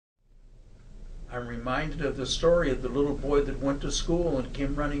I'm reminded of the story of the little boy that went to school and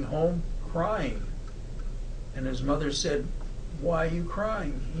came running home crying. And his mother said, "Why are you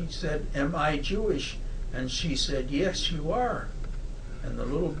crying?" He said, "Am I Jewish?" And she said, "Yes, you are." And the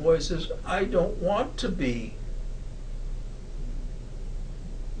little boy says, "I don't want to be."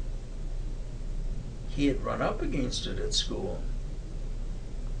 He had run up against it at school,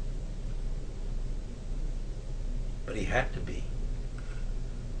 but he had to be.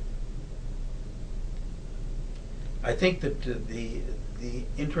 I think that the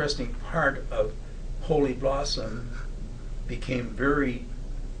interesting part of Holy Blossom became very,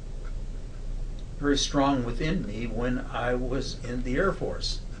 very strong within me when I was in the Air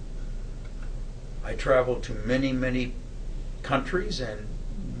Force. I traveled to many, many countries and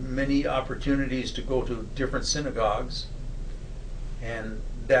many opportunities to go to different synagogues, and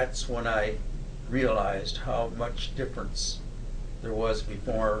that's when I realized how much difference there was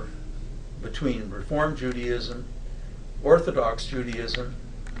between Reform Judaism, Orthodox Judaism,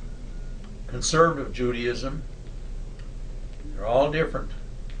 Conservative Judaism. They're all different,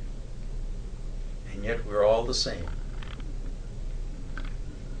 and yet we're all the same.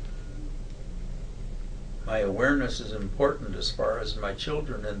 My awareness is important as far as my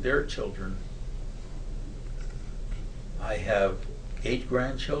children and their children. I have 8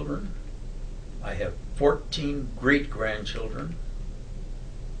 grandchildren. I have 14 great-grandchildren,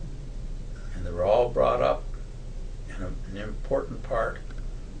 and they're all brought up, and an important part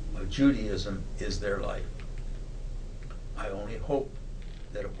of Judaism is their life. I only hope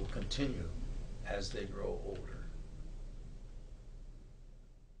that it will continue as they grow older.